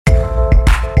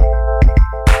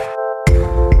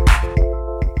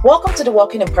Welcome to the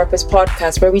Walking in Purpose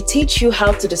podcast, where we teach you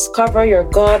how to discover your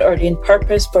God ordained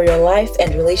purpose for your life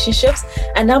and relationships.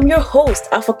 And I'm your host,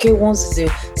 Afoke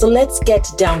Wonzuzu. So let's get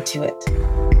down to it.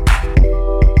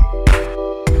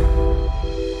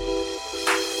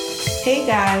 Hey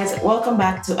guys, welcome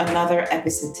back to another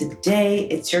episode today.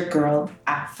 It's your girl,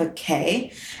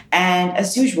 Afoke. And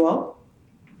as usual,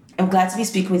 I'm glad to be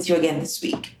speaking with you again this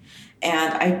week.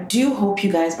 And I do hope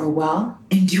you guys are well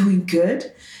and doing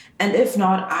good. And if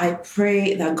not, I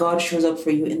pray that God shows up for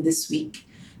you in this week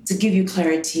to give you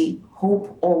clarity,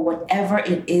 hope, or whatever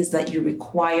it is that you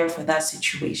require for that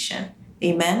situation.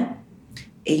 Amen?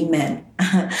 Amen.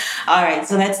 All right,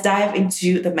 so let's dive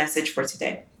into the message for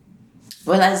today.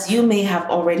 Well, as you may have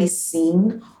already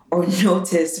seen or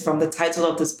noticed from the title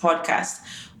of this podcast,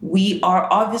 we are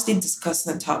obviously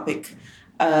discussing the topic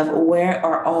of where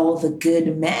are all the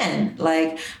good men?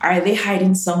 Like, are they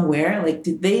hiding somewhere? Like,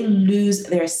 did they lose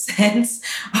their sense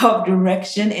of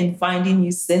direction in finding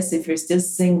you, sis, if you're still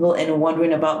single and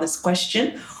wondering about this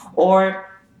question? Or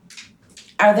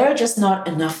are there just not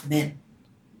enough men?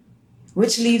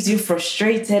 Which leaves you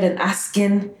frustrated and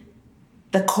asking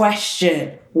the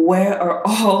question, where are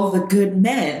all the good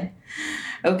men?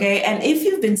 Okay, and if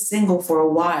you've been single for a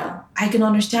while, I can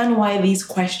understand why these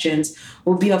questions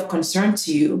will be of concern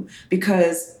to you,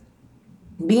 because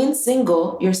being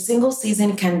single, your single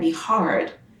season can be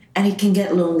hard and it can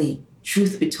get lonely,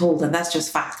 truth be told, and that's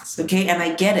just facts, okay? And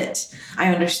I get it.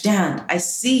 I understand. I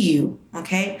see you,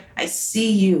 okay? I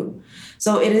see you.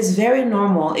 So it is very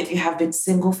normal if you have been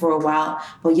single for a while,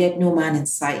 but yet no man in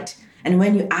sight. And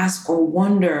when you ask or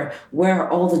wonder, where are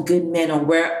all the good men, or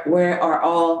where are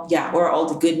all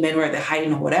the good men, where they're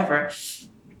hiding or whatever,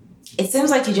 it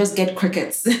seems like you just get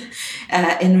crickets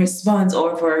in response,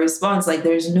 or for a response, like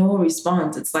there's no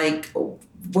response. It's like,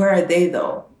 where are they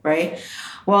though, right?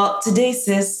 Well, today,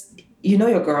 sis, you know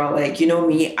your girl, like you know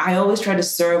me, I always try to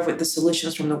serve with the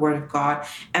solutions from the Word of God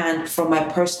and from my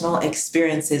personal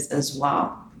experiences as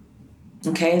well.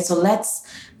 Okay, so let's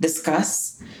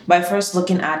discuss by first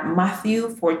looking at Matthew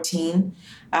 14,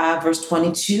 verse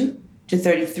 22 to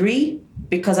 33,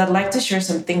 because I'd like to share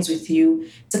some things with you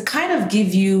to kind of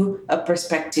give you a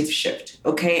perspective shift,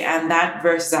 okay? And that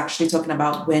verse is actually talking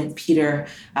about when Peter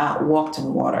walked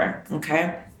on water,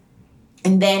 okay?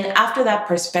 And then after that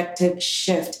perspective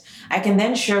shift, I can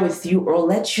then share with you or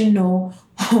let you know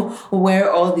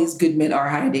where all these good men are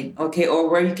hiding, okay? Or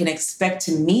where you can expect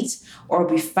to meet or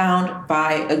be found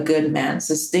by a good man.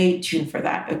 So stay tuned for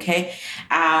that, okay?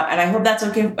 And I hope that's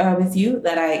okay with you,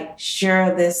 that I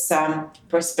share this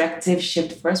perspective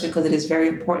shift first, because it is very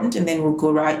important. And then we'll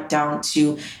go right down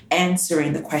to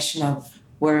answering the question of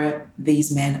where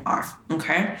these men are,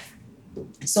 okay?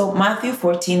 So Matthew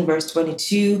 14, verse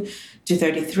 22 to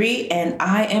 33, and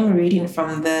I am reading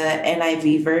from the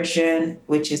NIV version,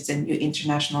 which is the New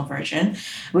International Version,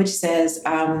 which says,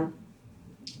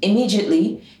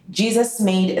 immediately, Jesus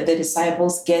made the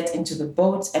disciples get into the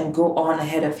boat and go on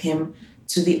ahead of him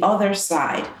to the other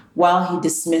side while he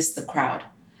dismissed the crowd.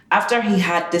 After he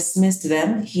had dismissed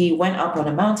them, he went up on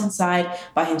a mountainside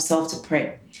by himself to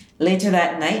pray. Later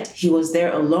that night, he was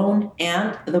there alone,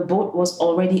 and the boat was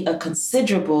already a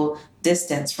considerable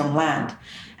distance from land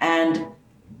and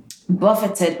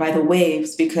buffeted by the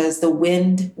waves because the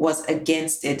wind was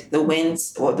against it. The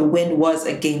wind was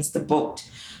against the boat.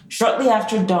 Shortly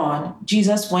after dawn,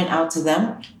 Jesus went out to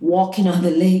them, walking on the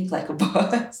lake like a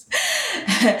boss.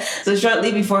 So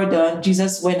shortly before dawn,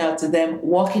 Jesus went out to them,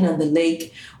 walking on the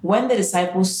lake. When the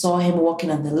disciples saw him walking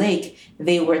on the lake,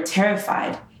 they were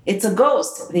terrified. "It's a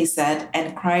ghost," they said,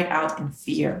 and cried out in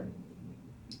fear.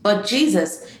 But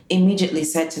Jesus immediately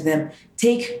said to them,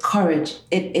 "Take courage,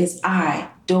 it is I,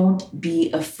 don't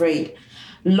be afraid."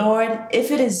 "Lord, if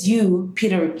it is you,"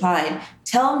 Peter replied,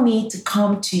 "tell me to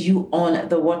come to you on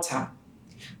the water."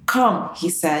 "Come," he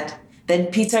said. Then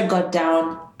Peter got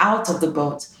down out of the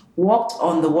boat, walked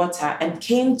on the water, and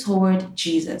came toward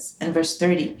Jesus. And verse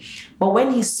 30, but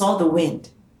when Peter saw the wind,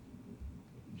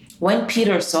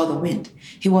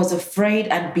 he was afraid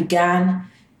and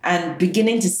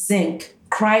beginning to sink,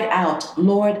 cried out,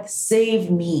 "Lord, save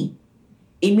me."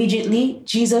 Immediately,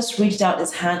 Jesus reached out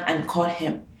his hand and caught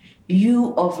him.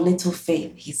 "You of little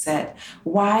faith," he said,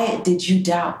 "why did you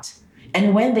doubt?"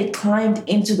 And when they climbed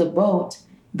into the boat,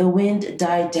 the wind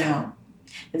died down.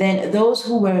 Then those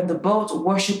who were in the boat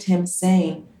worshipped him,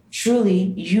 saying,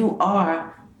 "Truly, you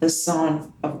are the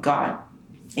Son of God."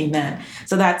 Amen.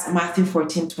 So that's Matthew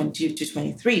 14, 22 to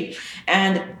 23.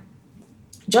 And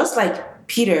just like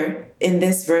Peter in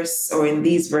this verse, or in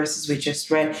these verses we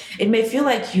just read, it may feel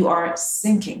like you are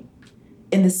sinking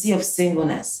in the sea of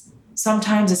singleness.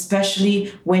 Sometimes,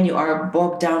 especially when you are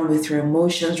bogged down with your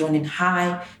emotions running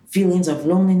high, feelings of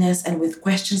loneliness, and with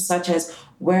questions such as,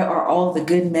 where are all the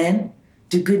good men?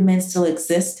 Do good men still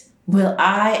exist? Will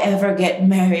I ever get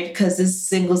married? Because this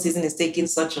single season is taking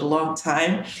such a long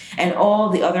time. And all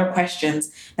the other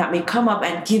questions that may come up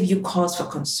and give you cause for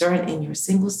concern in your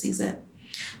single season,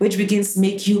 which begins to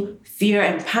make you fear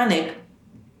and panic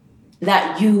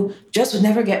that you just would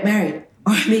never get married,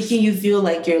 or making you feel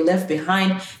like you're left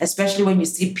behind, especially when you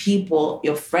see people,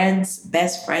 your friends,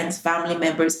 best friends, family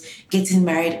members getting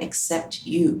married except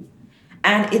you.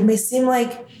 And it may seem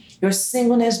like your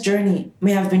singleness journey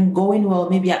may have been going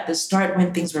well, maybe at the start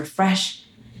when things were fresh,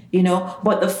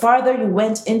 but the farther you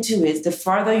went into it, the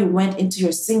farther you went into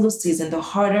your single season, the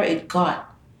harder it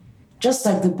got. Just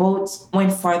like the boats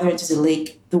went farther into the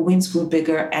lake, the winds grew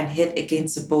bigger and hit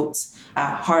against the boats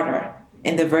harder.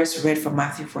 In the verse read from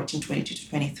Matthew 14:22 to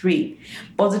 23.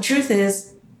 But the truth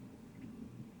is,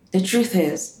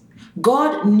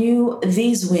 God knew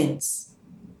these winds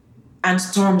and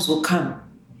storms will come.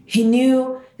 He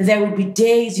knew there would be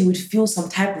days you would feel some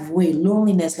type of way,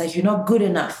 loneliness, like you're not good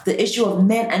enough, the issue of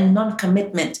men and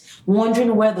non-commitment,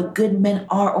 wondering where the good men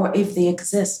are or if they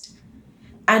exist,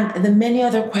 and the many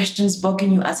other questions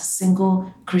bugging you as a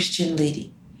single Christian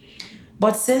lady.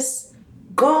 But sis,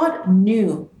 God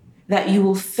knew that you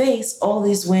will face all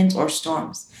these winds or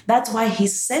storms. That's why he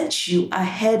sent you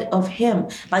ahead of him,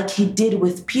 like he did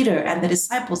with Peter and the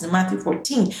disciples in Matthew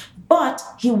 14. But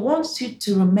he wants you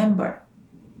to remember.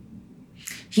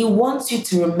 He wants you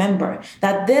to remember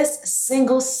that this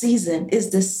single season is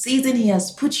the season he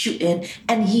has put you in,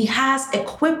 and he has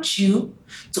equipped you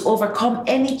to overcome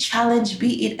any challenge,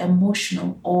 be it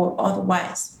emotional or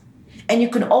otherwise. And you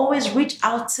can always reach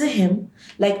out to him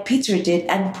like Peter did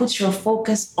and put your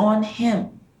focus on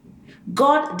him.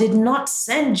 God did not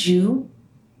send you,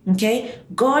 okay?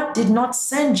 God did not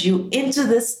send you into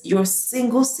this, your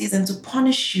single season, to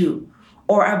punish you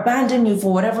or abandon you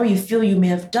for whatever you feel you may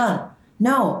have done.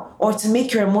 No, or to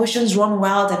make your emotions run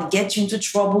wild and get you into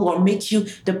trouble or make you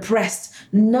depressed.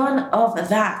 None of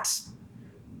that.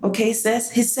 Okay,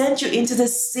 sis? He sent you into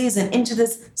this season, into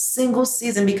this single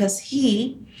season, because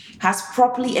he has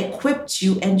properly equipped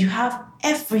you and you have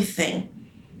everything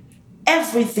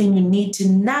you need to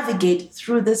navigate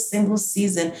through this single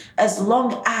season, as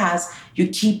long as you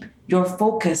keep your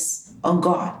focus on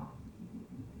God.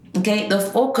 Okay, the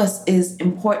focus is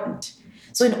important.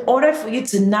 So in order for you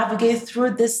to navigate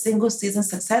through this single season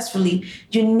successfully,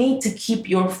 you need to keep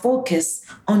your focus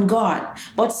on God.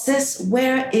 But sis,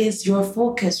 where is your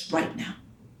focus right now?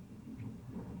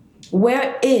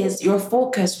 Where is your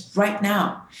focus right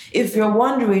now? If you're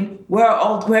wondering where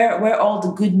all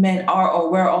the good men are, or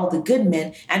where all the good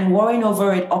men, and worrying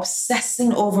over it,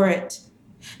 obsessing over it,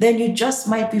 then you just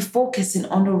might be focusing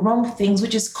on the wrong things,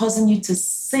 which is causing you to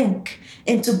sink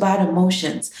into bad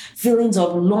emotions, feelings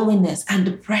of loneliness and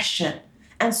depression.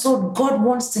 And so God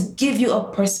wants to give you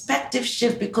a perspective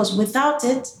shift, because without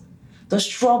it, the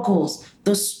struggles,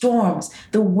 the storms,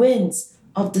 the winds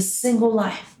of the single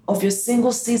life, of your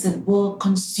single season, will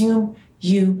consume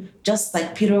you, just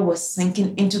like Peter was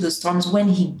sinking into the storms when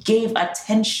he gave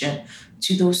attention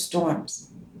to those storms.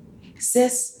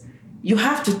 Sis, you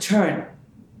have to turn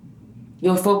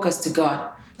your focus to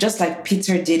God, just like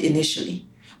Peter did initially.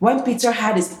 When Peter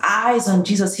had his eyes on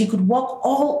Jesus, he could walk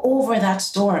all over that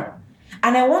storm.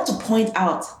 And I want to point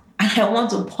out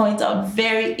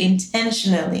very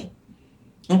intentionally,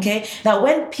 okay, that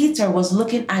when Peter was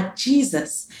looking at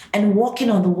Jesus and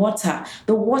walking on the water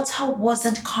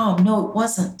wasn't calm. No, it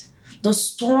wasn't. The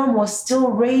storm was still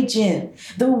raging.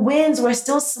 The winds were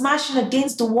still smashing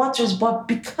against the waters, but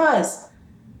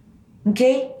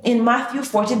in Matthew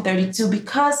 14:32,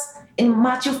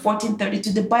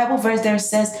 the Bible verse there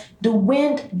says, the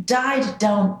wind died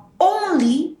down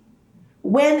only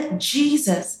when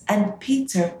Jesus and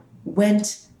Peter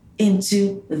went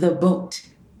into the boat.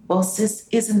 Well, sis,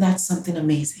 isn't that something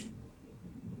amazing?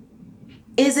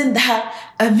 Isn't that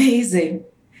amazing?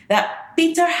 That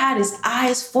Peter had his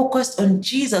eyes focused on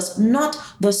Jesus, not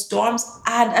the storms.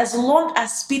 And as long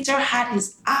as Peter had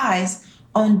his eyes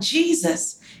on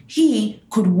Jesus, he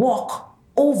could walk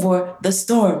over the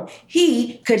storm.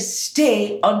 He could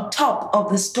stay on top of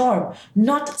the storm,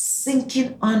 not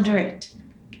sinking under it.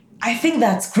 I think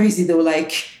that's crazy though.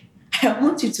 Like, I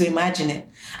want you to imagine it.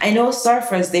 I know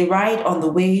surfers, they ride on the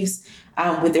waves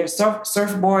with their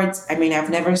surfboards. I mean, I've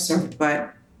never surfed,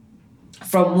 but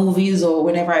from movies or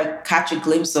whenever I catch a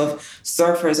glimpse of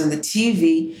surfers on the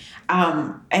TV,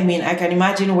 I can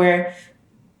imagine where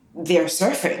they're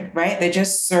surfing, right? They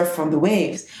just surf from the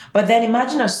waves. But then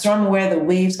imagine a storm where the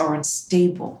waves are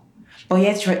unstable. but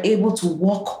yet you're able to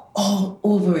walk all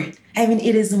over it. I mean,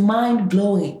 it is mind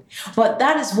blowing. But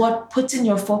that is what putting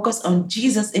your focus on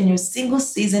Jesus in your single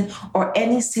season or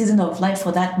any season of life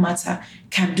for that matter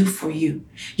can do for you.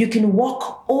 You can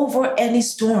walk over any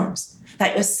storms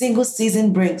that your single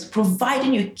season brings,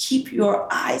 providing you keep your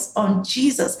eyes on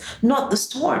Jesus, not the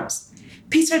storms.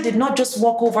 Peter did not just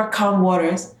walk over calm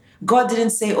waters. God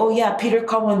didn't say, oh yeah, Peter,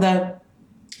 come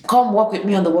walk with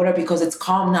me on the water because it's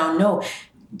calm now. No,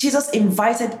 Jesus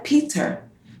invited Peter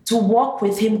to walk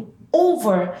with him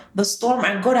over the storm,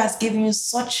 and God has given you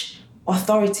such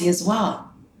authority as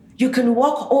well. You can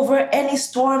walk over any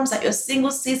storms that your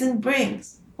single season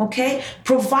brings, okay?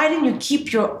 Providing you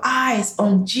keep your eyes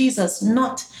on Jesus,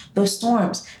 not the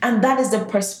storms. And that is the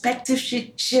perspective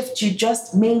shift you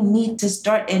just may need to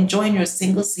start enjoying your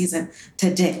single season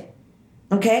today,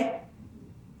 okay?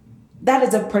 That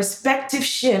is a perspective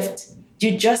shift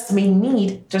you just may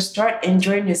need to start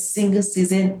enjoying your single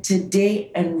season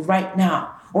today and right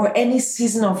now, or any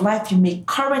season of life you may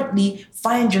currently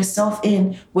find yourself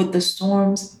in with the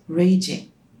storms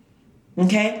raging.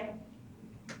 Okay?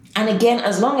 And again,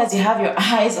 as long as you have your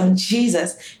eyes on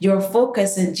Jesus, your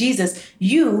focus on Jesus,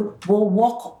 you will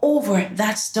walk over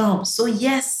that storm. So,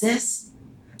 yes, sis,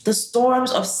 the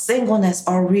storms of singleness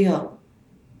are real.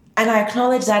 And I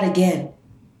acknowledge that again.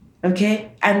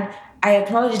 Okay? And I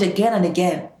acknowledge it again and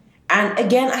again. And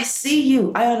again, I see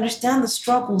you. I understand the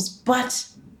struggles, but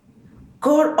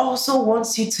God also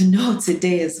wants you to know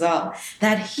today as well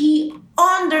that He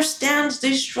understands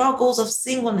the struggles of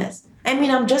singleness. I mean,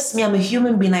 I'm just me. I'm a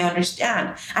human being. I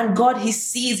understand. And God, He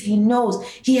sees, He knows.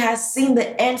 He has seen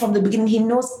the end from the beginning. He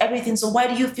knows everything. So why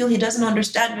do you feel He doesn't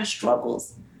understand your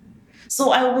struggles?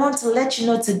 So I want to let you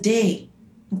know today,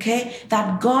 okay,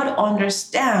 that God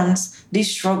understands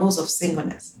these struggles of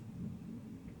singleness.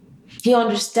 He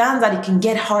understands that it can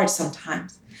get hard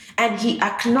sometimes. And He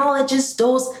acknowledges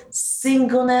those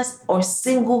singleness or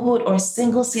singlehood or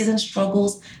single season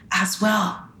struggles as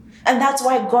well. And that's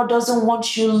why God doesn't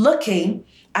want you looking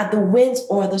at the winds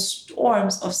or the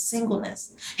storms of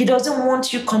singleness. He doesn't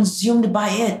want you consumed by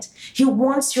it. He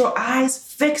wants your eyes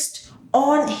fixed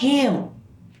on Him.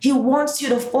 He wants you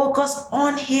to focus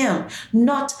on Him,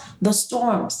 not the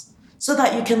storms, so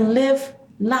that you can live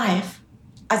life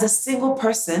as a single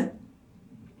person,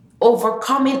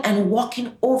 overcoming and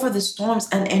walking over the storms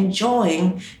and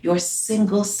enjoying your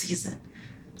single season.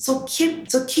 So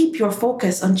keep your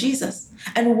focus on Jesus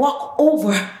and walk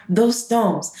over those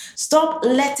storms. Stop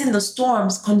letting the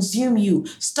storms consume you.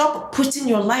 Stop putting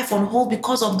your life on hold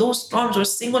because of those storms or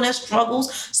singleness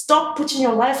struggles. Stop putting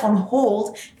your life on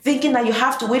hold thinking that you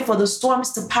have to wait for the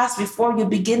storms to pass before you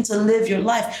begin to live your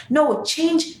life. No,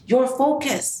 change your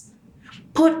focus.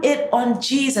 Put it on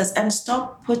Jesus and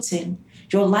stop putting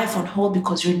your life on hold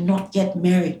because you're not yet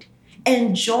married.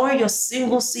 Enjoy your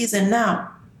single season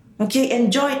now. Okay,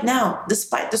 enjoy it now,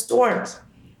 despite the storms.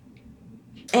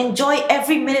 Enjoy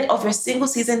every minute of your single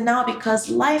season now because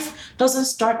life doesn't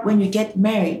start when you get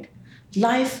married.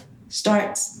 Life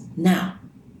starts now.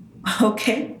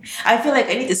 Okay? I feel like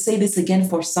I need to say this again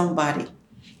for somebody.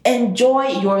 Enjoy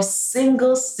your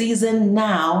single season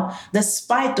now,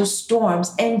 despite the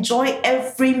storms. Enjoy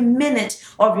every minute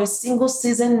of your single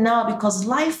season now because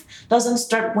life doesn't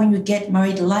start when you get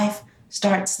married. Life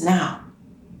starts now.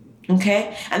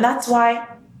 Okay? And that's why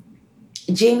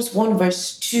James 1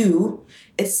 verse 2,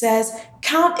 it says,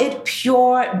 "Count it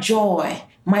pure joy,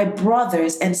 my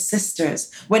brothers and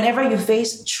sisters, whenever you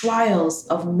face trials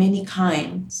of many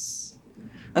kinds."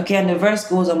 Okay, and the verse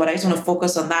goes on, but I just want to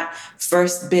focus on that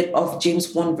first bit of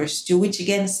James 1 verse 2, which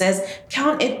again says,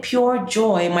 "Count it pure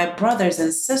joy, my brothers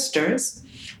and sisters,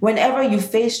 whenever you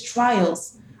face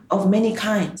trials of many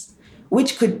kinds,"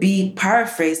 which could be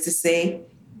paraphrased to say,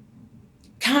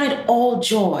 count it all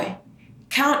joy.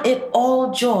 Count it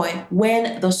all joy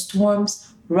when the storms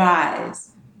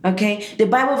rise. Okay? The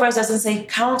Bible verse doesn't say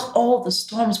count all the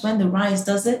storms when they rise,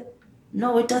 does it?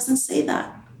 No, it doesn't say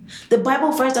that. The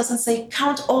Bible verse doesn't say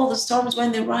count all the storms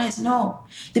when they rise. No.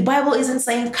 The Bible isn't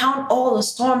saying count all the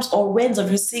storms or winds of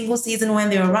your single season when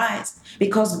they arise,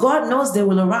 because God knows they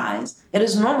will arise. It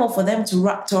is normal for them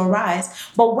to arise.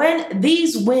 But when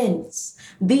these winds,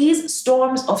 these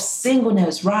storms of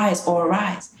singleness rise or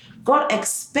arise, God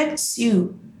expects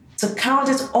you to count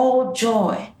it all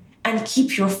joy and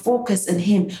keep your focus in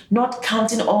Him, not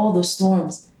counting all the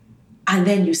storms and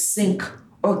then you sink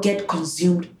or get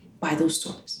consumed by those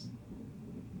storms.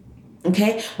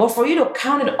 Okay? But for you to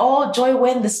count it all joy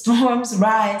when the storms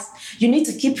rise, you need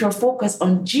to keep your focus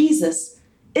on Jesus.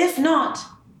 If not,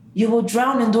 You will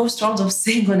drown in those storms of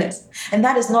singleness. And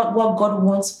that is not what God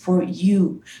wants for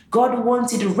you. God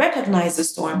wants you to recognize the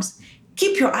storms,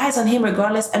 keep your eyes on Him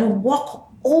regardless, and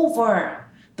walk over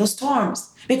the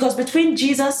storms. Because between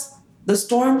Jesus, the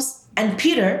storms, and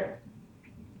Peter,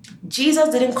 Jesus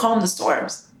didn't calm the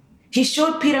storms. He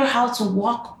showed Peter how to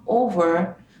walk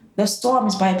over the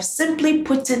storms by simply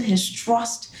putting his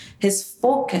trust, his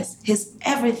focus, his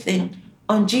everything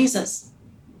on Jesus.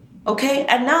 Okay?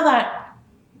 And now that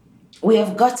we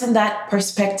have gotten that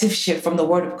perspective shift from the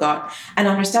Word of God and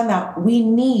understand that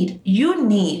you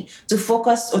need to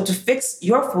focus or to fix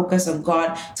your focus on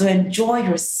God to enjoy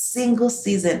your single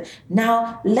season.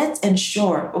 Now, let's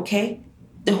ensure, okay?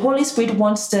 The Holy Spirit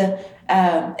wants to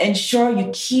ensure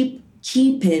you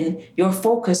keeping your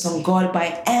focus on God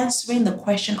by answering the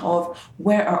question of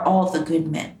where are all the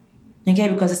good men? Okay,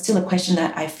 because it's still a question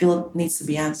that I feel needs to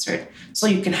be answered, so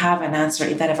you can have an answer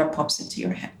if that ever pops into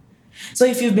your head. So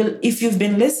if you've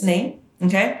been listening,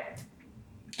 okay,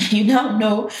 you now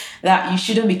know that you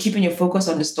shouldn't be keeping your focus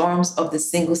on the storms of the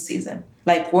single season,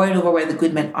 like worried over where the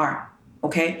good men are.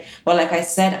 Okay. But like I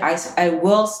said, I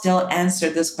will still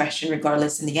answer this question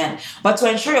regardless in the end. But to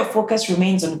ensure your focus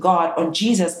remains on God, on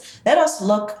Jesus, let us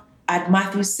look at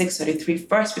Matthew 6:33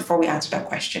 first before we answer that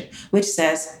question, which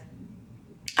says,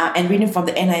 and reading from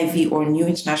the NIV or New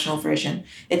International Version,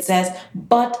 it says,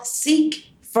 "But seek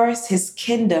first His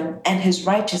kingdom and His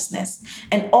righteousness,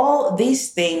 and all these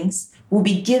things will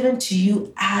be given to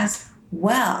you as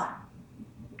well."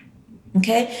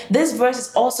 Okay, this verse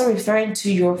is also referring to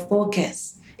your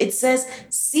focus. It says,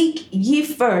 "Seek ye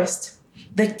first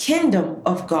the kingdom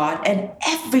of God, and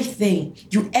everything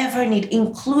you ever need,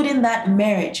 including that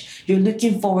marriage you're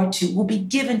looking forward to, will be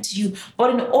given to you."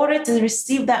 But in order to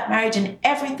receive that marriage and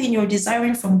everything you're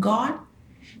desiring from God,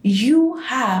 you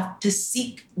have to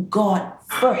seek God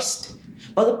first.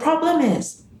 But the problem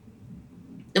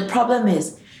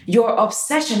is your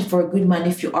obsession for a good man,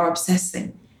 if you are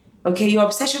obsessing, okay, your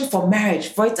obsession for marriage,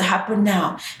 for it to happen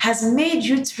now, has made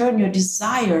you turn your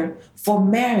desire for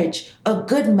marriage, a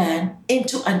good man,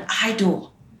 into an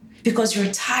idol because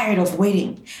you're tired of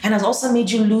waiting, and has also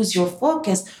made you lose your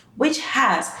focus, which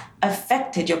has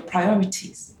affected your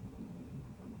priorities.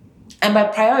 And by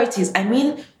priorities, I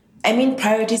mean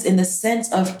priorities in the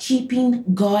sense of keeping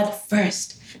God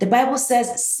first. The Bible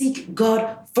says, seek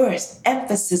God first.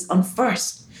 Emphasis on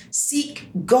first.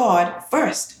 Seek God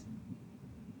first.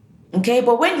 Okay,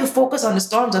 but when you focus on the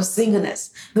storms of singleness,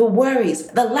 the worries,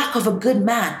 the lack of a good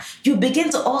man, you begin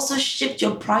to also shift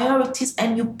your priorities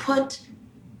and you put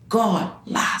God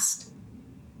last.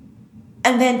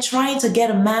 And then trying to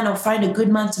get a man or find a good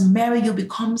man to marry you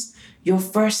becomes your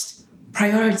first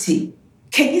priority.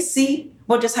 Can you see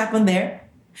what just happened there?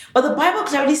 But the Bible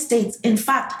clearly states, in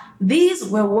fact, these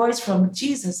were words from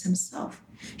Jesus himself.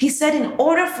 He said, in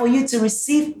order for you to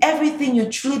receive everything you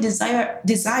truly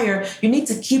desire, you need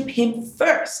to keep him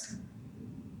first.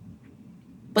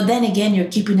 But then again, you're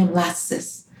keeping him last,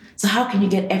 sis. So how can you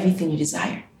get everything you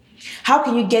desire? How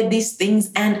can you get these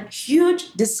things? And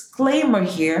huge disclaimer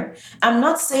here, I'm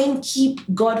not saying keep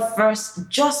God first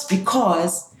just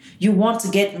because you want to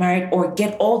get married or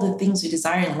get all the things you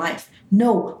desire in life.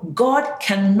 No, God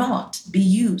cannot be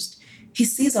used. He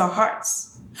sees our hearts.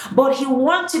 But he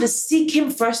wants you to seek him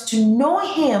first, to know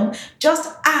him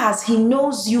just as he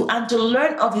knows you, and to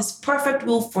learn of his perfect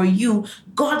will for you,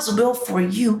 God's will for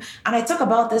you. And I talk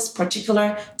about this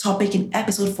particular topic in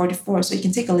episode 44, so you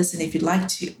can take a listen if you'd like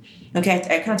to. Okay,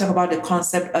 I kind of talk about the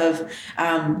concept of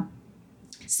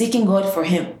seeking God for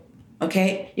him.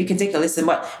 Okay, you can take a listen.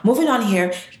 But moving on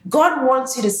here, God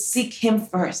wants you to seek him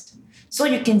first, so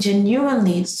you can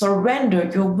genuinely surrender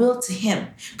your will to him,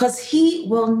 because he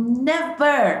will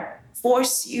never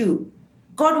force you.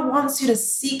 God wants you to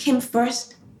seek him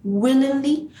first,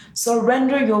 willingly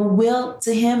surrender your will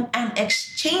to him and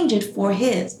exchange it for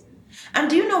his. And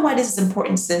do you know why this is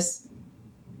important, sis?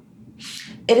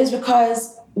 It is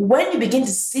because when you begin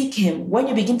to seek him, when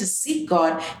you begin to seek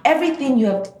God, everything you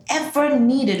have ever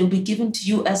needed will be given to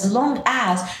you, as long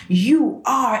as you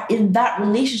are in that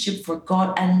relationship for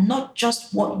God and not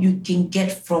just what you can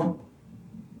get from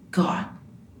God.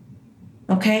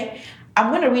 Okay?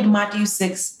 I'm going to read Matthew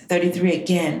 6:33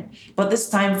 again, but this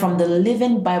time from the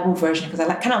Living Bible version, because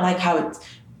I kind of like how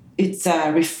it's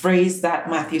rephrased, that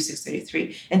Matthew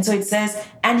 6:33. And so it says,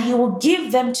 and he will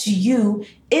give them to you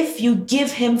if you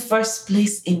give him first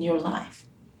place in your life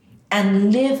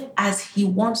and live as he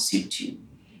wants you to.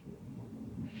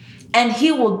 And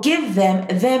he will give them,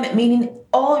 meaning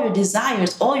all your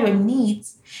desires, all your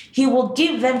needs, he will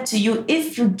give them to you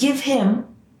if you give him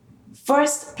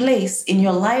first place in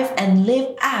your life and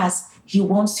live as He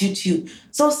wants you to.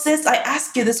 So, sis, I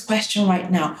ask you this question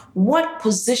right now. What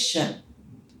position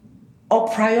or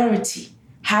priority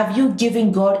have you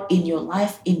given God in your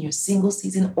life, in your single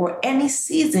season, or any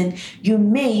season you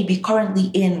may be currently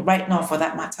in right now for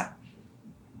that matter?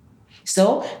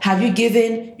 So, have you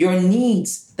given your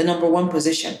needs the number one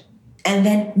position? And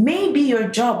then maybe your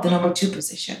job the number two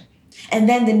position? And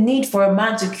then the need for a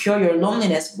man to cure your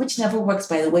loneliness, which never works,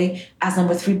 by the way, as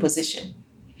number three position.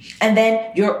 And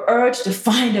then your urge to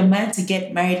find a man to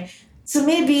get married to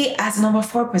maybe as number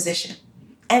four position.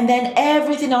 And then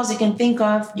everything else you can think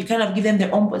of, you kind of give them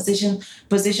their own positions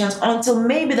until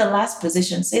maybe the last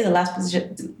position, say the last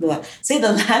position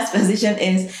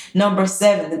is number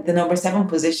seven, the number seven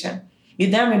position. You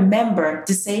then remember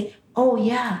to say, oh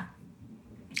yeah,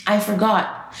 I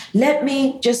forgot. Let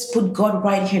me just put God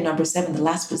right here, number seven, the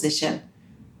last position.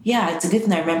 Yeah, it's a good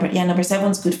thing I remember. Yeah, number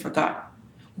seven's good for God.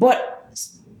 But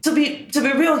to be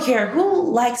real here,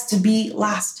 who likes to be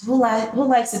last? Who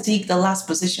likes to take the last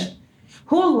position?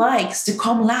 Who likes to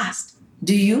come last?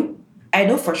 Do you? I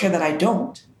know for sure that I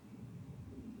don't.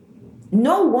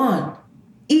 No one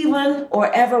even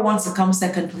or ever wants to come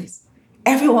second place.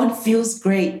 Everyone feels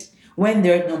great when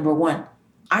they're number one.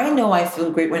 I know I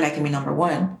feel great when I can be number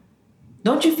one.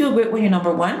 Don't you feel great when you're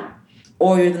number one?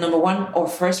 Or you're the number one or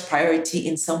first priority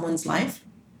in someone's life?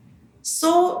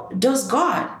 So does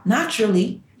God.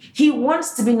 Naturally, He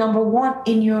wants to be number one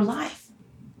in your life.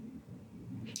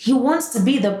 He wants to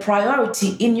be the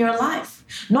priority in your life,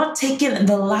 not taking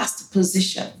the last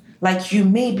position like you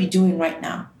may be doing right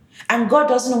now. And God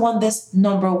doesn't want this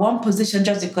number one position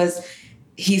just because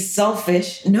He's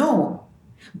selfish. No.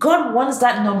 God wants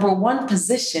that number one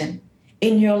position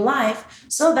in your life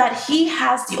so that He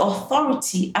has the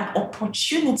authority and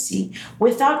opportunity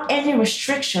without any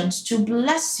restrictions to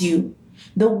bless you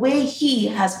the way He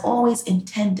has always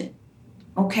intended.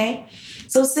 Okay?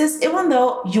 So, sis, even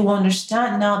though you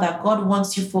understand now that God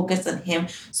wants you focused on Him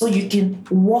so you can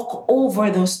walk over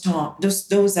those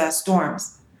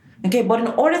storms. Okay, but in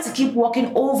order to keep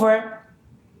walking over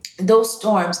those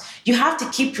storms, you have to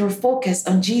keep your focus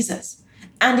on Jesus.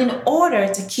 And in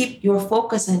order to keep your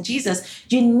focus on Jesus,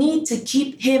 you need to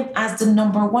keep Him as the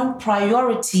number one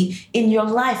priority in your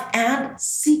life and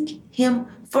seek Him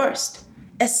first.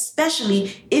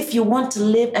 Especially if you want to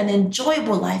live an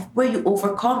enjoyable life where you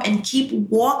overcome and keep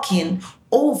walking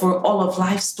over all of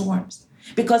life's storms.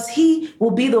 Because He will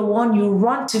be the one you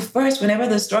run to first whenever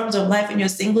the storms of life in your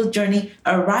single journey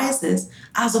arises,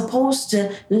 as opposed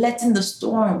to letting the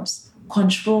storms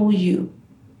control you.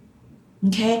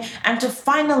 Okay? And to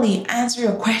finally answer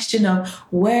your question of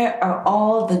where are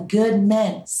all the good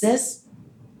men, sis?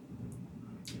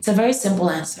 It's a very simple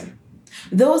answer.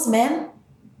 Those men,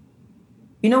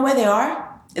 you know where they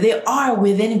are? They are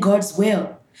within God's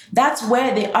will. That's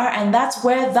where they are, and that's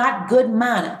where that good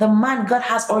man, the man God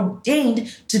has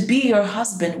ordained to be your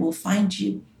husband, will find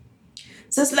you.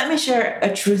 So let me share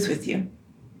a truth with you.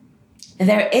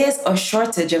 There is a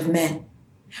shortage of men,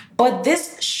 but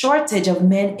this shortage of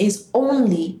men is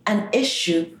only an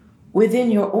issue within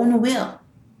your own will.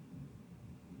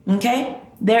 Okay?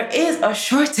 There is a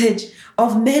shortage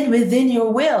of men within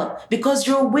your will because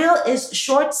your will is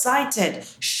short-sighted,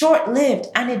 short-lived,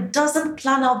 and it doesn't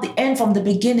plan out the end from the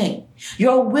beginning.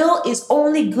 Your will is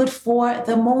only good for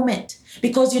the moment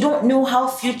because you don't know how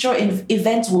future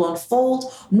events will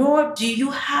unfold, nor do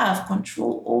you have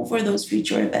control over those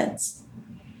future events.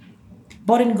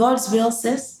 But in God's will,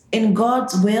 sis, in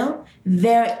God's will,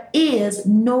 there is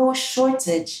no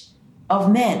shortage of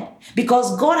men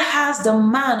because God has the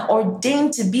man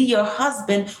ordained to be your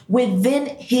husband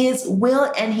within His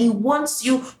will, and He wants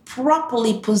you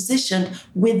properly positioned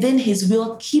within His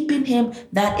will, keeping Him,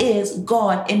 that is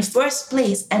God, in first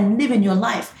place and living your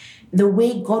life the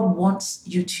way God wants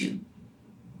you to.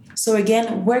 So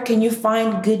again, where can you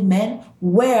find good men?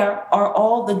 Where are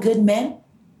all the good men?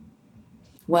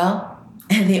 Well,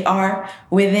 they are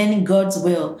within God's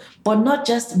will, but not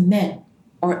just men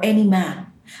or any man.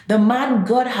 The man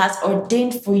God has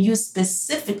ordained for you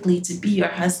specifically to be your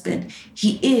husband,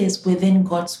 he is within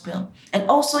God's will. And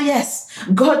also, yes,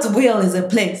 God's will is a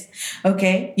place,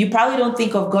 okay? You probably don't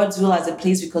think of God's will as a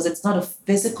place because it's not a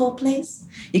physical place.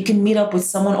 You can meet up with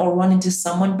someone or run into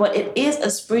someone, but it is a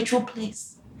spiritual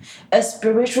place, a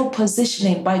spiritual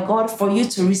positioning by God for you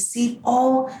to receive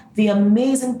all the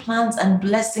amazing plans and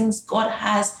blessings God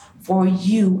has for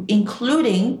you,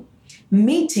 including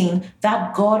meeting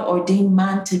that God-ordained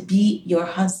man to be your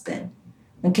husband,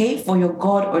 okay, for your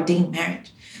God-ordained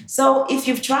marriage. So if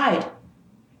you've tried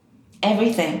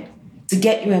everything to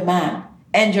get you a man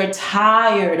and you're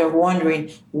tired of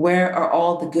wondering where are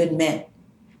all the good men,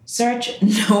 Search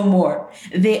no more.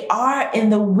 They are in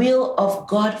the will of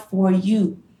God for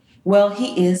you. Well,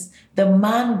 he is the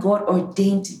man God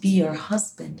ordained to be your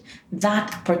husband.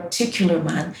 That particular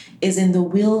man is in the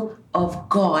will of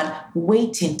God,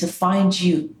 waiting to find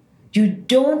you. You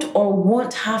don't or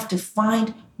won't have to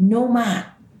find no man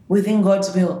within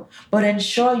God's will, but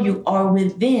ensure you are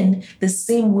within the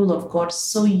same will of God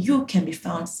so you can be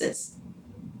found, sis.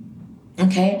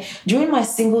 Okay? During my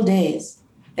single days,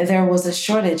 there was a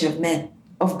shortage of men,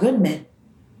 of good men.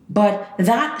 But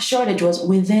that shortage was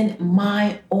within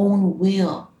my own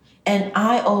will. And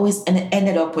I always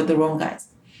ended up with the wrong guys.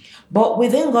 But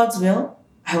within God's will,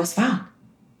 I was found.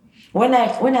 When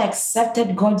I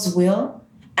accepted God's will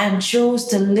and chose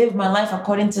to live my life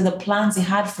according to the plans he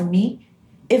had for me,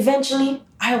 eventually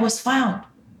I was found.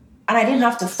 And I didn't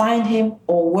have to find him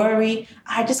or worry.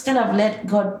 I just kind of let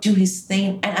God do his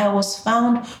thing. And I was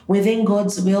found within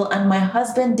God's will. And my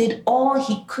husband did all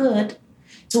he could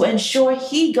to ensure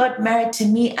he got married to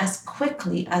me as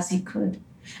quickly as he could.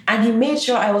 And he made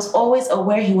sure I was always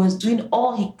aware he was doing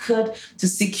all he could to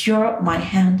secure my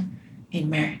hand in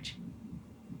marriage.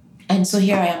 And so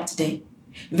here I am today,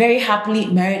 very happily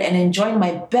married and enjoying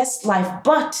my best life.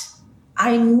 But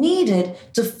I needed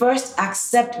to first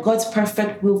accept God's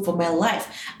perfect will for my life.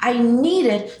 I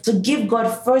needed to give God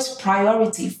first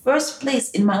priority, first place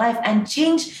in my life, and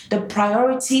change the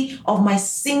priority of my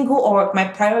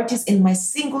priorities in my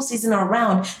single season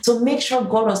around to make sure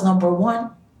God was number one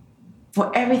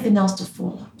for everything else to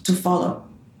follow.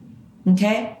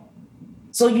 Okay?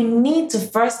 So you need to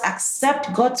first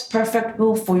accept God's perfect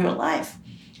will for your life.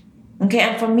 Okay?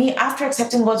 And for me, after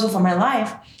accepting God's will for my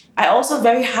life, I also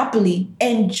very happily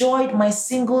enjoyed my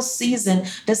single season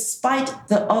despite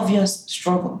the obvious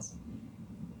struggles.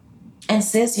 And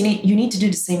sis, you need to do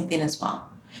the same thing as well.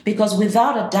 Because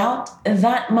without a doubt,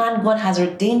 that man God has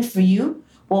ordained for you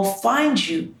will find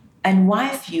you and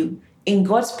wife you in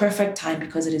God's perfect time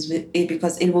because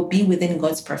it will be within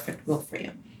God's perfect will for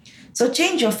you. So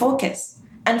change your focus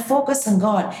and focus on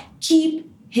God. Keep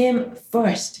him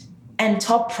first and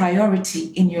top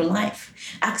priority in your life.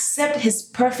 Accept his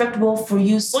perfect will for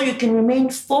you so you can remain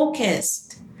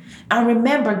focused. And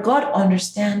remember, God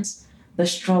understands the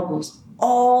struggles,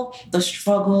 all the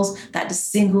struggles that the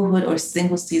singlehood or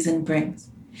single season brings.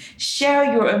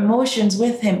 Share your emotions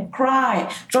with him.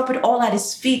 Cry. Drop it all at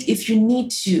his feet if you need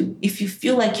to, if you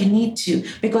feel like you need to.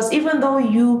 Because even though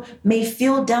you may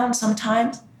feel down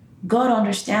sometimes, God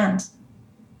understands.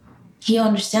 He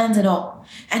understands it all.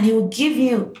 And he will give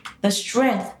you the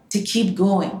strength to keep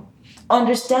going.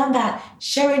 Understand that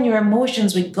sharing your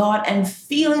emotions with God and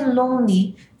feeling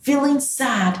lonely, feeling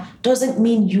sad, doesn't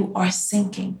mean you are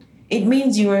sinking. It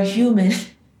means you are human.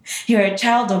 You're a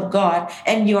child of God,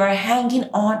 and you are hanging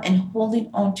on and holding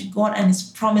on to God and his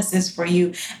promises for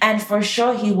you. And for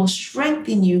sure, he will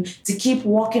strengthen you to keep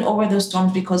walking over those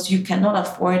storms because you cannot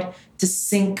afford to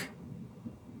sink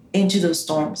into those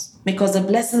storms. Because the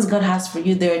blessings God has for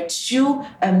you, they're too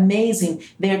amazing.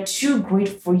 They're too great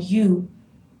for you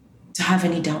to have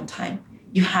any downtime.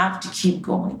 You have to keep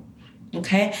going.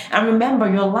 Okay? And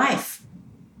remember, your life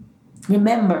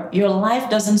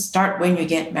doesn't start when you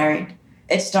get married.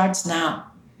 It starts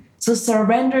now. So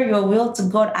surrender your will to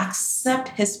God. Accept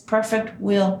his perfect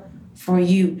will for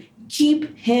you.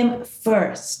 Keep him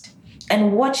first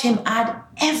and watch him add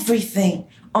everything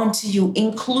onto you,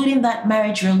 including that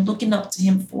marriage you're looking up to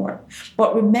him for.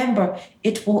 But remember,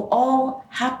 it will all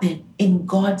happen in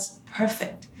God's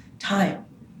perfect time.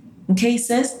 Okay,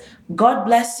 sis? God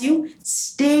bless you.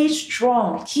 Stay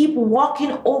strong. Keep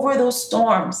walking over those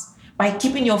storms by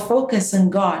keeping your focus on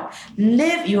God.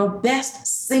 Live your best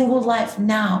single life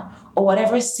now, or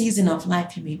whatever season of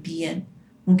life you may be in.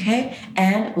 Okay?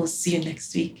 And we'll see you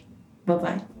next week.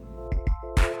 Bye-bye.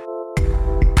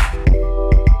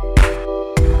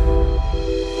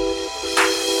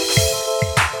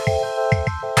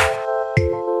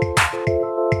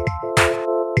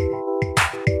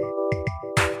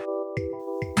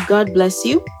 God bless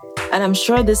you, and I'm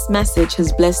sure this message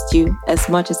has blessed you as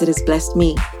much as it has blessed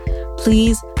me.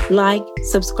 Please like,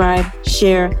 subscribe,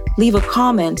 share, leave a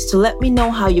comment to let me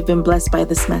know how you've been blessed by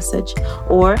this message.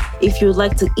 Or if you would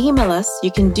like to email us,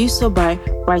 you can do so by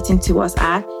writing to us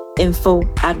at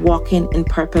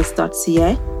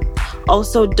info@walkinginpurpose.ca.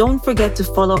 Also, don't forget to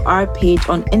follow our page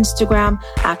on Instagram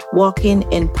at Walking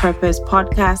in Purpose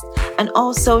Podcast, and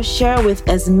also share with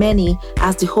as many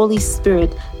as the Holy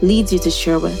Spirit leads you to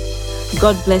share with.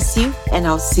 God bless you, and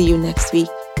I'll see you next week.